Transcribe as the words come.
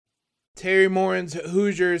Terry Morin's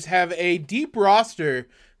Hoosiers have a deep roster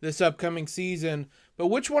this upcoming season, but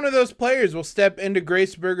which one of those players will step into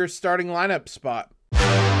Grace Berger's starting lineup spot?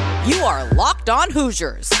 You are Locked On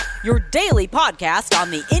Hoosiers, your daily podcast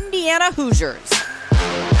on the Indiana Hoosiers.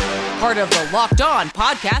 Part of the Locked On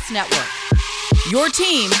Podcast Network, your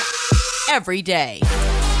team every day.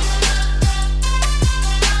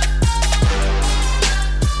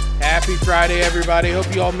 Happy Friday, everybody.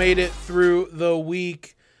 Hope you all made it through the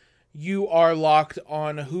week. You are Locked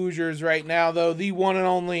On Hoosiers right now, though. The one and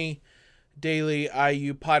only daily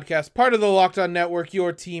IU podcast, part of the Locked On Network,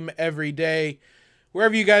 your team every day.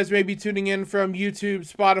 Wherever you guys may be tuning in from, YouTube,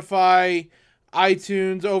 Spotify,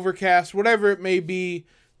 iTunes, Overcast, whatever it may be.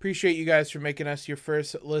 Appreciate you guys for making us your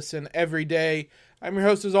first listen every day. I'm your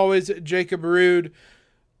host, as always, Jacob Rude.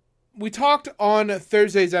 We talked on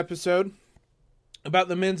Thursday's episode about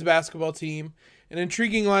the men's basketball team and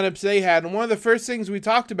intriguing lineups they had. And one of the first things we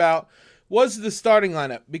talked about was the starting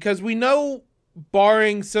lineup, because we know,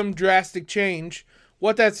 barring some drastic change,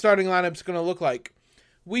 what that starting lineup is going to look like.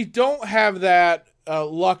 We don't have that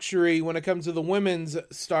luxury when it comes to the women's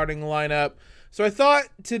starting lineup. So I thought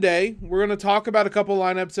today we're going to talk about a couple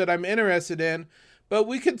lineups that I'm interested in, but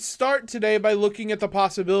we could start today by looking at the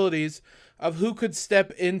possibilities of who could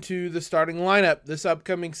step into the starting lineup this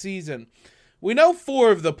upcoming season. We know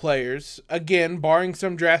 4 of the players, again, barring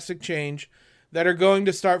some drastic change, that are going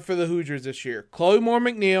to start for the Hoosiers this year. Chloe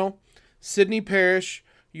Moore-McNeil, Sydney Parrish,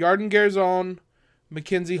 Yarden Garzon,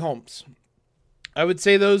 Mackenzie Holmes. I would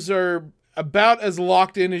say those are about as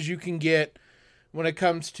locked in as you can get when it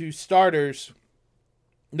comes to starters.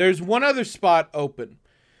 There's one other spot open.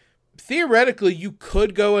 Theoretically, you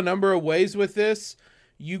could go a number of ways with this.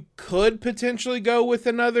 You could potentially go with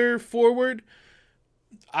another forward.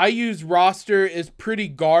 IU's roster is pretty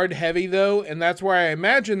guard heavy, though, and that's where I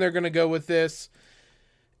imagine they're going to go with this.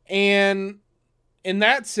 And in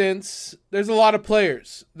that sense, there's a lot of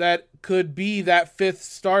players that could be that 5th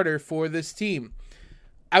starter for this team.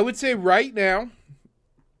 I would say right now,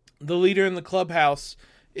 the leader in the clubhouse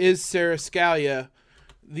is Sarah Scalia,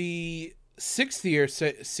 the 6th-year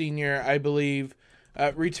senior, I believe,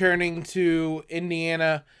 returning to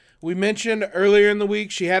Indiana. We mentioned earlier in the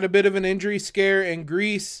week she had a bit of an injury scare in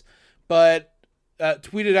Greece, but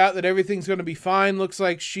tweeted out that everything's going to be fine. Looks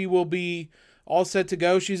like she will be all set to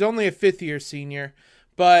go. She's only a 5th-year senior,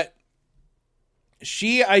 but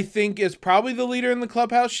she, I think, is probably the leader in the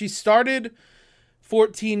clubhouse. She started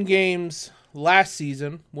 14 games last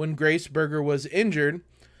season when Grace Berger was injured,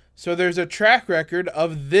 so there's a track record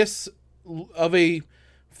of a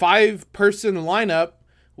 5-person lineup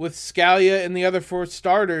with Scalia and the other 4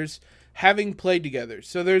 starters having played together.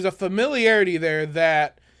 So there's a familiarity there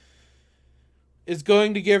that is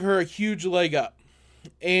going to give her a huge leg up.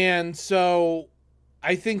 And so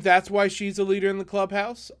I think that's why she's a leader in the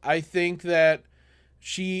clubhouse. I think that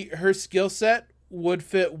her skill set would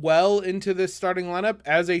fit well into this starting lineup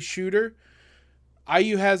as a shooter.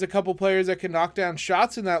 IU has a couple players that can knock down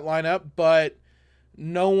shots in that lineup, but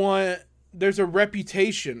there's a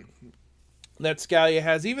reputation that Scalia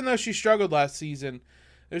has. Even though she struggled last season,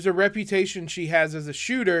 there's a reputation she has as a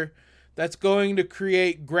shooter that's going to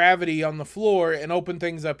create gravity on the floor and open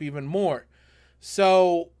things up even more.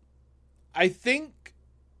 So I think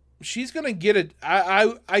she's going to get it.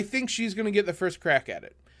 I think she's going to get the first crack at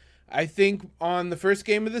it. I think on the first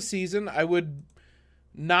game of the season, I would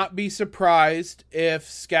not be surprised if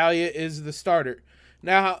Scalia is the starter.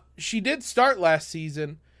 Now, she did start last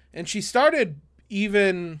season, and she started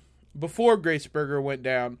even before Grace Berger went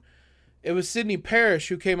down. It was Sydney Parrish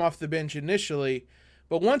who came off the bench initially,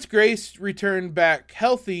 but once Grace returned back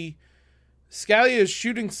healthy, Scalia's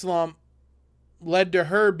shooting slump led to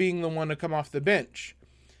her being the one to come off the bench.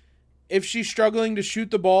 If she's struggling to shoot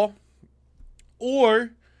the ball,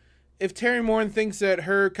 or if Terry Morin thinks that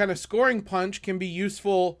her kind of scoring punch can be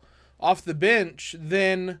useful off the bench,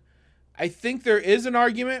 then I think there is an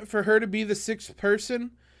argument for her to be the 6th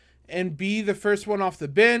person and be the first one off the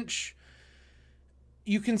bench.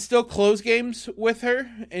 You can still close games with her,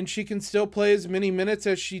 and she can still play as many minutes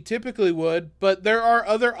as she typically would, but there are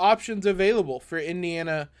other options available for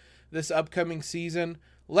Indiana this upcoming season.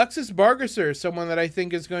 Lexis Bargesser is someone that I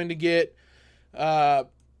think is going to get a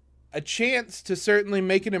chance to certainly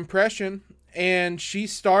make an impression, and she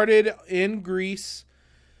started in Greece.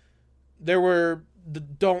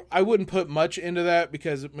 I wouldn't put much into that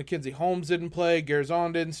because Mackenzie Holmes didn't play.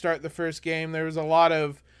 Garzon didn't start the first game. There was a lot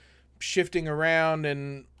of shifting around,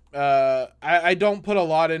 and I don't put a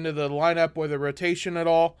lot into the lineup or the rotation at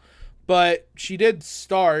all. But she did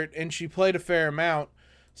start, and she played a fair amount.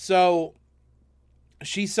 So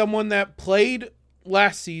she's someone that played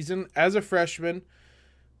last season as a freshman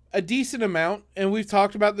a decent amount, and we've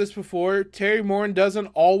talked about this before. Terry Morin doesn't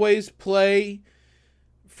always play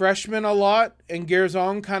freshmen a lot, and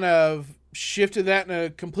Garzon kind of shifted that in a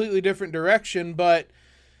completely different direction, but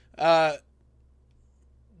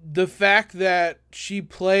the fact that she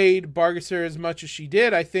played Bargesser as much as she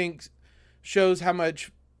did, I think, shows how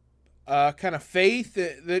much kind of faith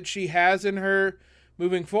that she has in her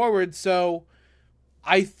moving forward. So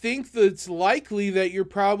I think that it's likely that you're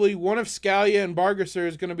probably one of Scalia and Bargesser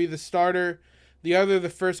is going to be the starter, the other the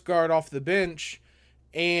first guard off the bench,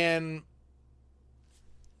 and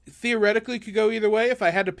theoretically could go either way. If I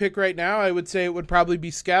had to pick right now, I would say it would probably be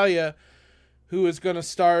Scalia who is going to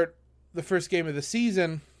start the first game of the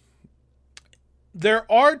season.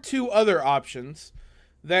 There are two other options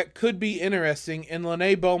that could be interesting in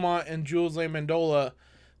Lene Beaumont and Jules Amendola,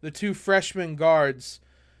 the two freshman guards.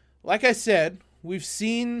 Like I said, we've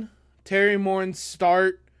seen Terry Morin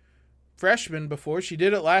start freshmen before. She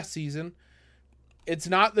did it last season. It's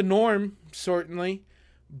not the norm, certainly,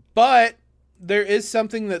 but there is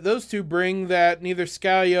something that those two bring that neither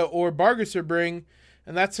Scalia or Bargesser bring,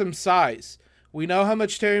 and that's some size. We know how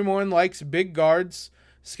much Terry Morin likes big guards.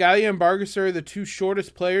 Scalia and Bargesser are the two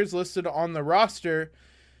shortest players listed on the roster.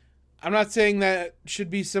 I'm not saying that should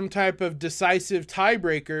be some type of decisive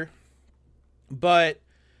tiebreaker, but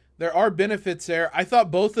there are benefits there. I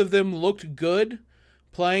thought both of them looked good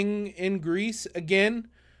playing in Greece. Again,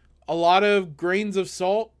 a lot of grains of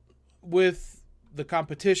salt with the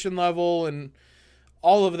competition level and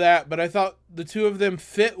all of that, but I thought the two of them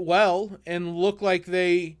fit well and looked like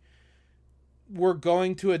they were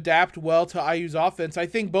going to adapt well to IU's offense. I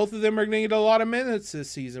think both of them are going to get a lot of minutes this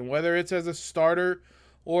season, whether it's as a starter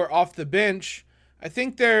or off the bench. I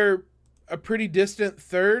think they're a pretty distant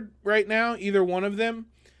third right now, either one of them.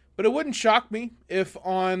 But it wouldn't shock me if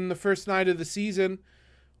on the first night of the season,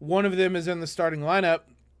 one of them is in the starting lineup.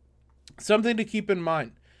 Something to keep in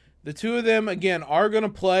mind. The two of them, again, are going to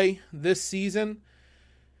play this season.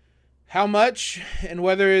 How much and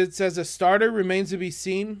whether it's as a starter remains to be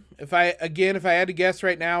seen. If I had to guess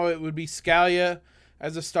right now, it would be Scalia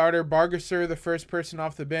as a starter, Bargesser, the first person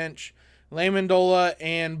off the bench, Amendola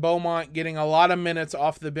and Beaumont getting a lot of minutes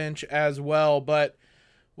off the bench as well. But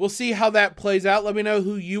we'll see how that plays out. Let me know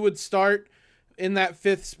who you would start in that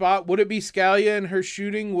fifth spot. Would it be Scalia and her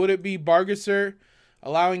shooting? Would it be Bargesser,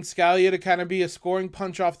 allowing Scalia to kind of be a scoring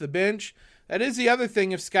punch off the bench? That is the other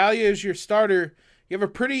thing. If Scalia is your starter, you have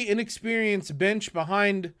a pretty inexperienced bench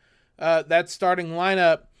behind that starting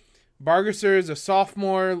lineup. Bargesser is a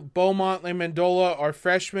sophomore. Beaumont, Amendola are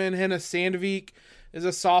freshmen. Henna Sandvik is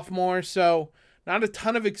a sophomore. So not a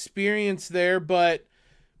ton of experience there, but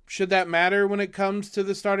should that matter when it comes to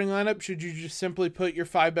the starting lineup? Should you just simply put your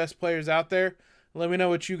five best players out there? Let me know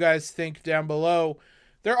what you guys think down below.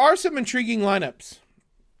 There are some intriguing lineups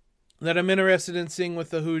that I'm interested in seeing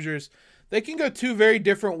with the Hoosiers. They can go two very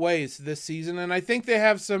different ways this season, and I think they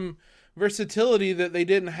have some versatility that they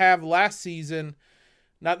didn't have last season.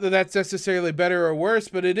 Not that that's necessarily better or worse,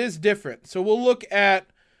 but it is different. So we'll look at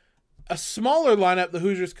a smaller lineup the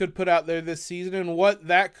Hoosiers could put out there this season and what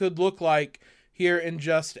that could look like here in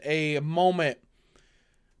just a moment.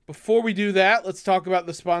 Before we do that, let's talk about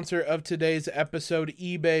the sponsor of today's episode,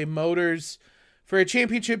 eBay Motors. For a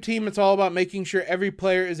championship team, it's all about making sure every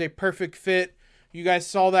player is a perfect fit. You guys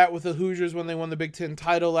saw that with the Hoosiers when they won the Big Ten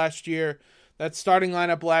title last year. That starting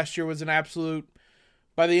lineup last year was an absolute...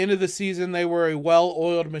 By the end of the season, they were a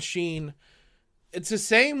well-oiled machine. It's the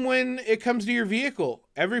same when it comes to your vehicle.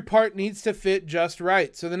 Every part needs to fit just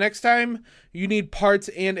right. So the next time you need parts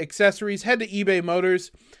and accessories, head to eBay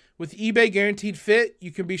Motors. With eBay Guaranteed Fit,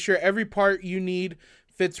 you can be sure every part you need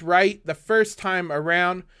fits right the first time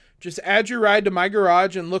around. Just add your ride to My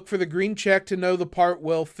Garage and look for the green check to know the part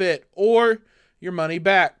will fit, or your money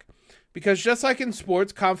back. Because just like in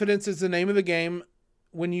sports, confidence is the name of the game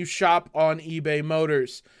when you shop on eBay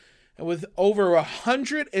Motors. And with over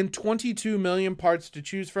 122 million parts to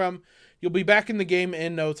choose from, you'll be back in the game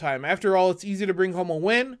in no time. After all, it's easy to bring home a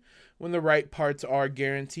win when the right parts are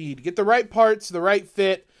guaranteed. Get the right parts, the right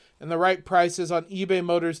fit, and the right prices on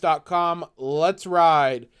ebaymotors.com. Let's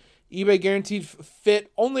ride. eBay Guaranteed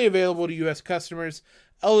Fit only available to U.S. customers.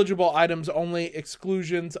 Eligible items only.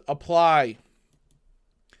 Exclusions apply.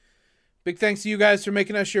 Big thanks to you guys for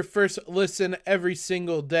making us your first listen every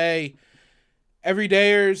single day.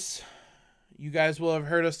 Everydayers, you guys will have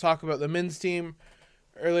heard us talk about the men's team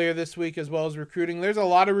earlier this week as well as recruiting. There's a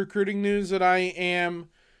lot of recruiting news that I am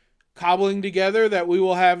cobbling together that we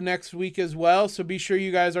will have next week as well. So be sure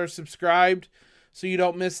you guys are subscribed so you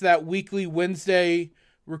don't miss that weekly Wednesday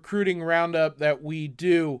recruiting roundup that we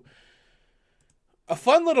do. A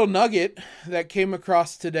fun little nugget that came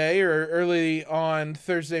across today, or early on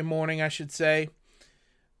Thursday morning, I should say.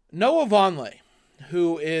 Noah Vonleh,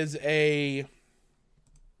 who is a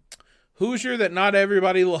Hoosier that not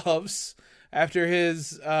everybody loves after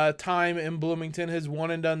his time in Bloomington, his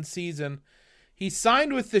one-and-done season. He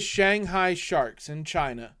signed with the Shanghai Sharks in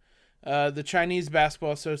China, the Chinese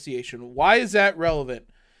Basketball Association. Why is that relevant?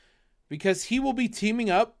 Because he will be teaming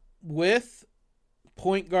up with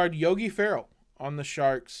point guard Yogi Ferrell on the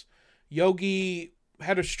Sharks. Yogi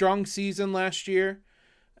had a strong season last year,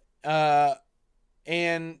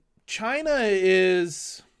 and China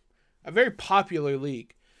is a very popular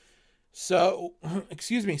league. So,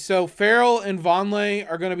 so Farrell and Vonleh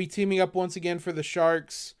are going to be teaming up once again for the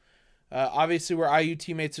Sharks. Obviously, we're IU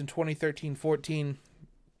teammates in 2013-14.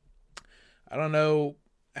 I don't know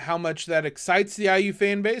how much that excites the IU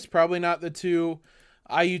fan base. Probably not the two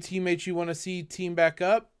IU teammates you want to see team back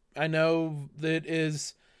up. I know that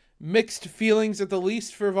is mixed feelings at the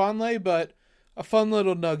least for Vonleh, but a fun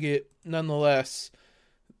little nugget nonetheless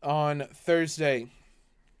on Thursday.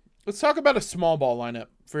 Let's talk about a small ball lineup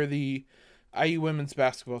for the IU women's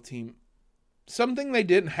basketball team. Something they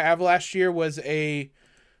didn't have last year was a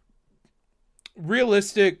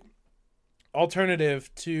realistic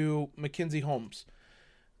alternative to Mackenzie Holmes.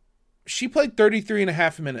 She played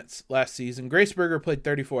 33.5 minutes last season. Grace Berger played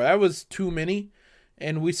 34. That was too many.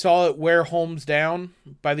 And we saw it wear Holmes down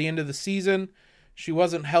by the end of the season. She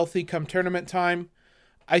wasn't healthy come tournament time.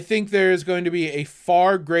 I think there is going to be a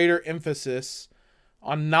far greater emphasis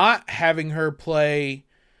on not having her play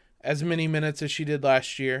as many minutes as she did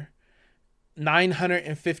last year,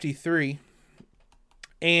 953,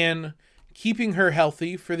 and keeping her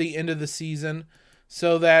healthy for the end of the season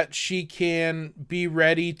so that she can be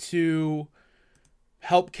ready to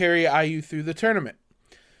help carry IU through the tournament.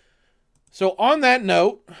 So on that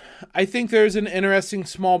note, I think there's an interesting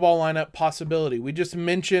small ball lineup possibility. We just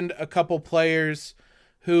mentioned a couple players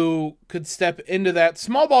who could step into that.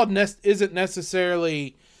 Small ball isn't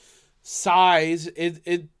necessarily size.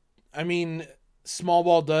 Small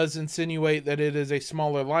ball does insinuate that it is a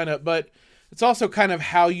smaller lineup, but it's also kind of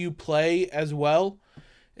how you play as well.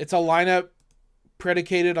 It's a lineup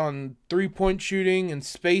predicated on three-point shooting and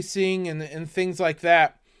spacing and things like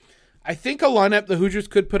that. I think a lineup the Hoosiers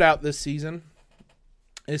could put out this season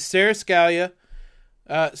is Sarah Scalia,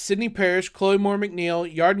 Sydney Parrish, Chloe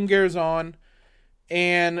Moore-McNeil, Yarden Garzon,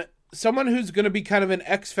 and someone who's going to be kind of an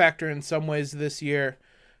X factor in some ways this year,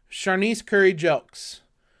 Sharnice Curry-Jelks,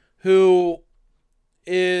 who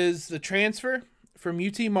is the transfer from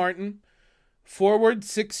UT Martin, forward,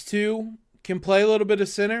 6'2", can play a little bit of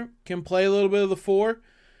center, can play a little bit of the four.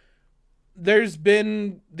 There's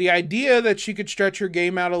been the idea that she could stretch her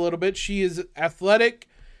game out a little bit. She is athletic,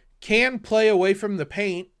 can play away from the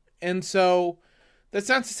paint, and so that's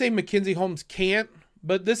not to say Mackenzie Holmes can't,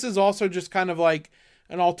 but this is also just kind of like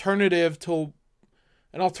an alternative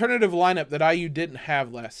lineup that IU didn't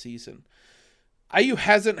have last season. IU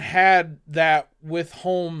hasn't had that with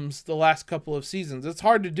Holmes the last couple of seasons. It's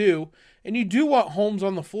hard to do, and you do want Holmes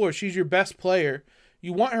on the floor. She's your best player.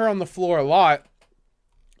 You want her on the floor a lot,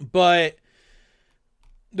 but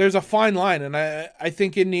there's a fine line, and I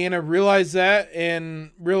think Indiana realized that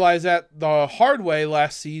the hard way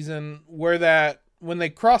last season when they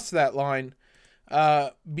crossed that line,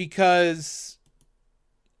 because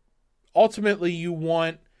ultimately you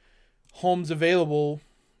want Holmes available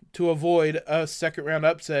to avoid a second-round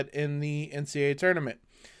upset in the NCAA tournament.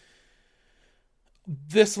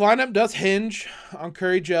 This lineup does hinge on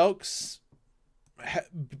Curry-Jelks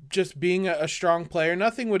just being a strong player.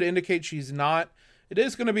 Nothing would indicate she's not. It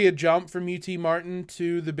is going to be a jump from UT Martin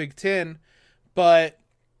to the Big Ten, but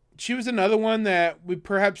she was another one that we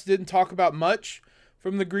perhaps didn't talk about much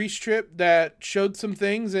from the Greece trip that showed some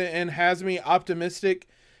things and has me optimistic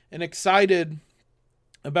and excited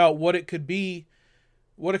about what it could be,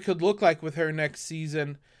 what it could look like with her next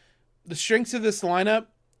season. The strengths of this lineup,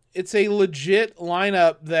 it's a legit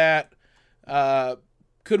lineup that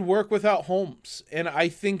could work without Holmes, and I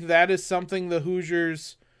think that is something the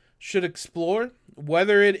Hoosiers should explore,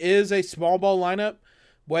 whether it is a small ball lineup,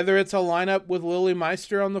 whether it's a lineup with Lily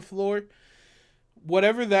Meister on the floor,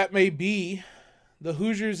 whatever that may be. The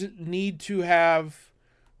Hoosiers need to have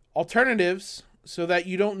alternatives so that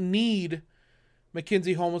you don't need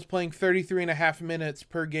Mackenzie Holmes playing 33.5 minutes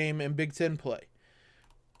per game in Big Ten play.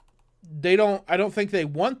 I don't think they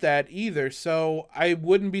want that either, so I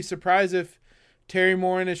wouldn't be surprised if Terry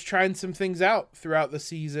Morin is trying some things out throughout the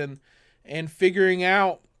season and figuring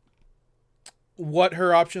out what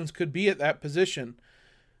her options could be at that position.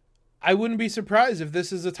 I wouldn't be surprised if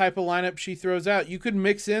this is the type of lineup she throws out. You could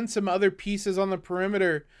mix in some other pieces on the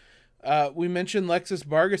perimeter. We mentioned Lexus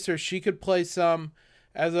Bargesser. She could play some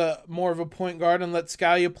as a more of a point guard and let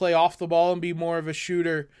Scalia play off the ball and be more of a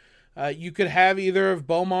shooter. You could have either of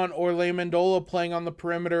Beaumont or Leigh-Mandola playing on the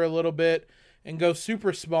perimeter a little bit and go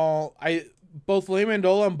super small. Both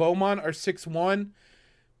Leigh-Mandola and Beaumont are 6'1".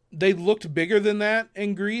 They looked bigger than that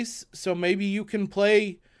in Greece, so maybe you can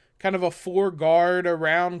play kind of a 4-guard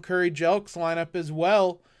around Curry-Jelks lineup as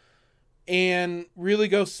well and really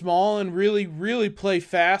go small and really, really play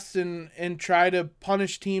fast and try to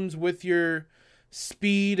punish teams with your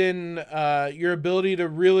speed and your ability to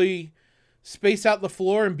really space out the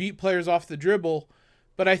floor and beat players off the dribble.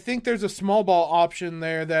 But I think there's a small ball option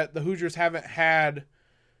there that the Hoosiers haven't had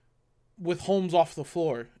with Holmes off the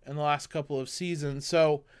floor in the last couple of seasons.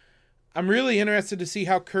 So I'm really interested to see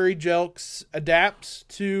how Curry-Jelks adapts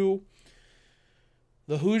to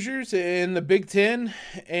the Hoosiers in the Big Ten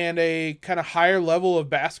and a kind of higher level of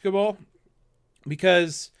basketball,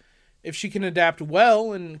 because if she can adapt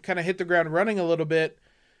well and kind of hit the ground running a little bit,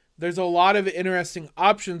 there's a lot of interesting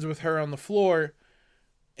options with her on the floor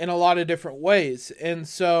in a lot of different ways. And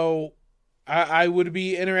so I would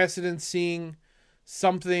be interested in seeing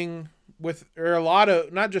something with, or a lot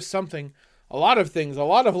of, not just something, a lot of things, a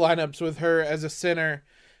lot of lineups with her as a center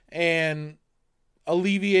and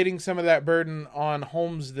alleviating some of that burden on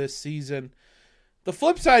Holmes this season. The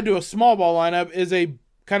flip side to a small ball lineup is a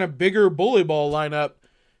kind of bigger bully ball lineup.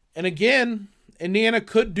 And again, Indiana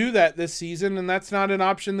could do that this season, and that's not an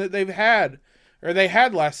option that they've had, or they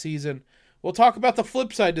had last season. We'll talk about the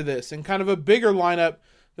flip side to this and kind of a bigger lineup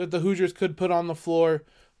that the Hoosiers could put on the floor.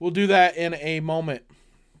 We'll do that in a moment.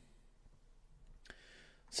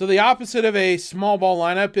 So the opposite of a small ball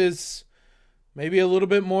lineup is maybe a little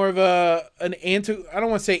bit more of I don't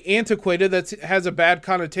want to say antiquated, that has a bad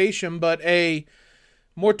connotation, but a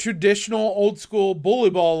more traditional old school bully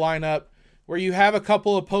ball lineup where you have a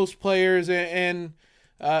couple of post players and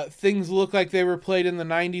things look like they were played in the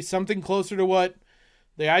 90s, something closer to what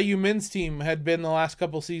the IU men's team had been the last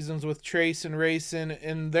couple seasons with Trace and Race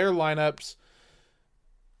in their lineups.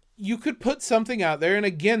 You could put something out there, and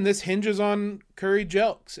again, this hinges on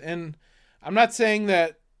Curry-Jelks. And I'm not saying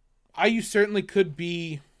that IU certainly could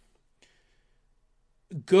be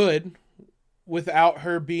good without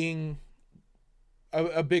her being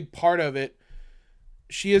a big part of it.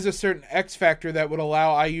 She is a certain X factor that would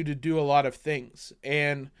allow IU to do a lot of things.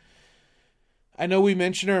 And I know we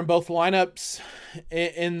mentioned her in both lineups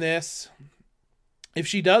in this. If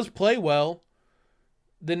she does play well,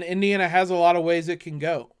 then Indiana has a lot of ways it can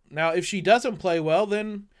go. Now, if she doesn't play well,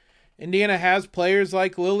 then Indiana has players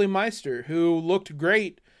like Lily Meister, who looked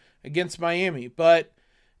great against Miami. But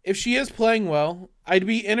if she is playing well, I'd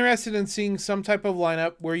be interested in seeing some type of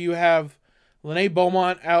lineup where you have Lene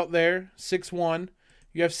Beaumont out there, 6'1".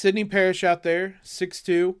 You have Sydney Parrish out there,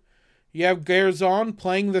 6'2". You have Garzon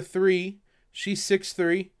playing the 3. She's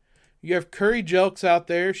 6'3". You have Curry-Jelks out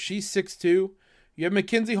there. She's 6'2". You have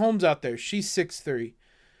Mackenzie Holmes out there. She's 6'3".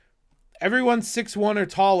 Everyone's 6'1" or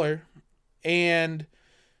taller, and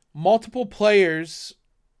multiple players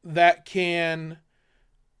that can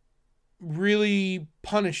really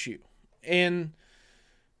punish you. And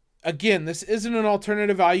again, this isn't an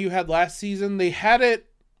alternative IU had last season. They had it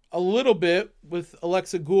a little bit with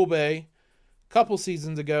Alexa Goulbe a couple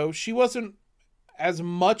seasons ago. She wasn't as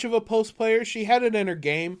much of a post player. She had it in her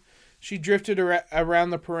game. She drifted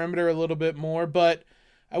around the perimeter a little bit more, but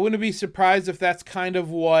I wouldn't be surprised if that's kind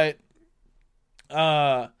of what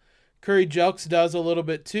Curry-Jelks does a little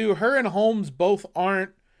bit too. Her and Holmes both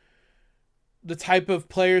aren't the type of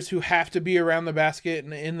players who have to be around the basket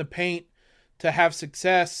and in the paint to have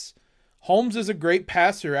success. Holmes is a great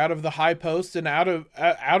passer out of the high post and out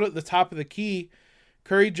at the top of the key.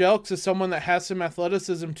 Curry-Jelks is someone that has some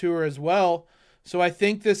athleticism to her as well. So I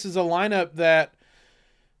think this is a lineup that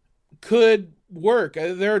could work.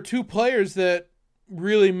 There are two players that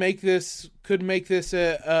really could make this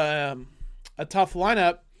a tough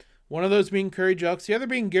lineup. One of those being Curry-Jelks, the other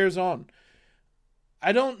being Garzon.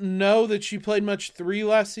 I don't know that she played much 3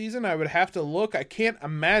 last season. I would have to look. I can't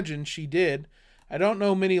imagine she did. I don't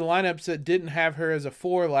know many lineups that didn't have her as a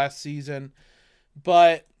 4 last season,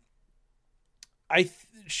 but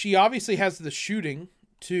she obviously has the shooting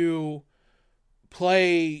to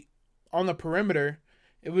play on the perimeter.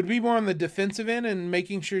 It would be more on the defensive end and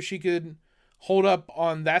making sure she could hold up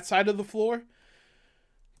on that side of the floor.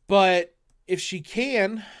 But if she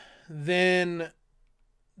can, then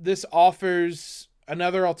this offers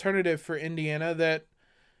another alternative for Indiana that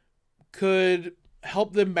could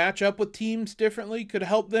help them match up with teams differently, could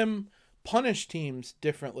help them punish teams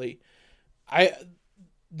differently.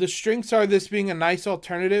 The strengths are this being a nice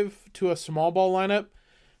alternative to a small ball lineup.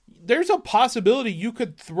 There's a possibility you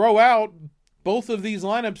could throw out both of these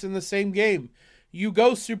lineups in the same game. You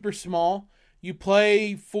go super small, you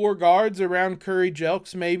play 4 guards around Curry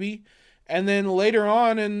Jelks maybe, and then later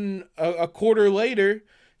on in a quarter later,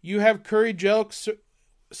 you have Curry Jelks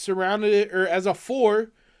surrounded or as a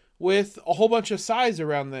 4 with a whole bunch of size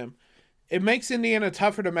around them. It makes Indiana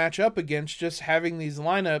tougher to match up against just having these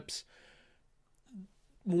lineups.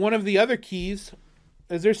 One of the other keys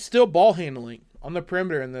is there's still ball handling on the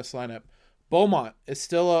perimeter in this lineup. Beaumont is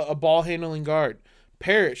still a ball handling guard.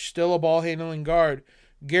 Parrish, still a ball handling guard.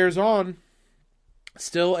 Garzon,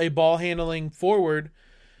 still a ball handling forward.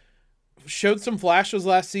 Showed some flashes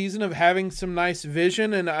last season of having some nice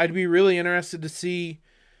vision, and I'd be really interested to see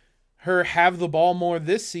her have the ball more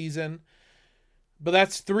this season. But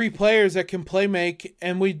that's 3 players that can play make,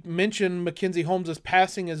 and we mentioned Mackenzie Holmes'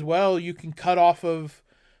 passing as well. You can cut off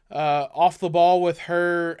the ball with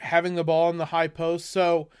her having the ball in the high post.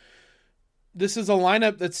 So this is a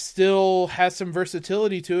lineup that still has some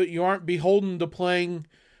versatility to it. You aren't beholden to playing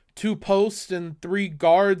 2 posts and 3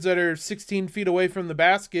 guards that are 16 feet away from the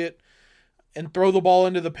basket and throw the ball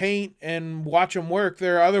into the paint and watch them work.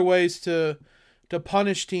 There are other ways to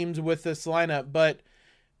punish teams with this lineup, but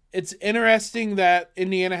it's interesting that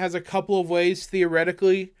Indiana has a couple of ways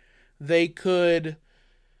theoretically they could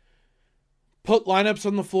put lineups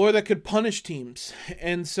on the floor that could punish teams.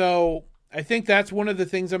 And so I think that's one of the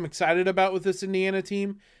things I'm excited about with this Indiana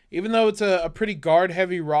team. Even though it's a pretty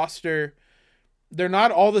guard-heavy roster, they're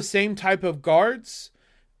not all the same type of guards,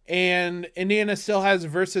 and Indiana still has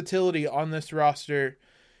versatility on this roster.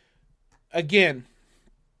 Again,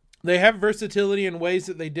 they have versatility in ways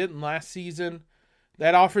that they didn't last season.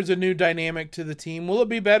 That offers a new dynamic to the team. Will it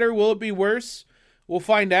be better? Will it be worse? We'll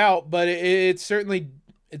find out, but it's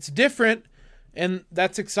different, and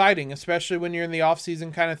that's exciting, especially when you're in the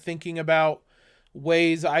offseason kind of thinking about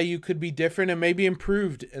ways IU could be different and maybe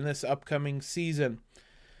improved in this upcoming season.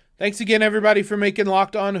 Thanks again, everybody, for making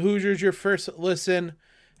Locked On Hoosiers your first listen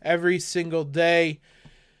every single day.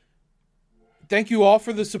 Thank you all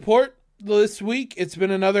for the support this week. It's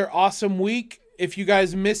been another awesome week. If you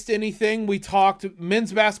guys missed anything, we talked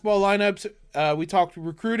men's basketball lineups. We talked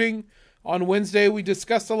recruiting on Wednesday. We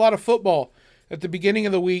discussed a lot of football at the beginning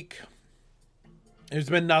of the week. There's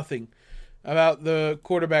been nothing about the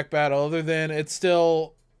quarterback battle other than it's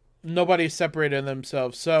still nobody's separated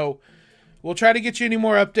themselves. So we'll try to get you any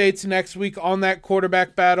more updates next week on that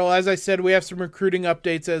quarterback battle. As I said, we have some recruiting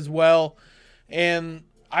updates as well. And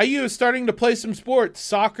IU is starting to play some sports.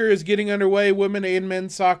 Soccer is getting underway, women and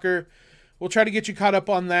men's soccer. We'll try to get you caught up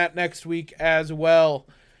on that next week as well.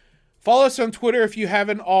 Follow us on Twitter if you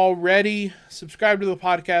haven't already. Subscribe to the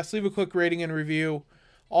podcast. Leave a quick rating and review.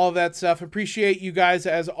 All of that stuff. Appreciate you guys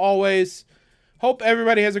as always. Hope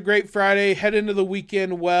everybody has a great Friday. Head into the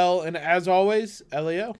weekend well. And as always, LEO.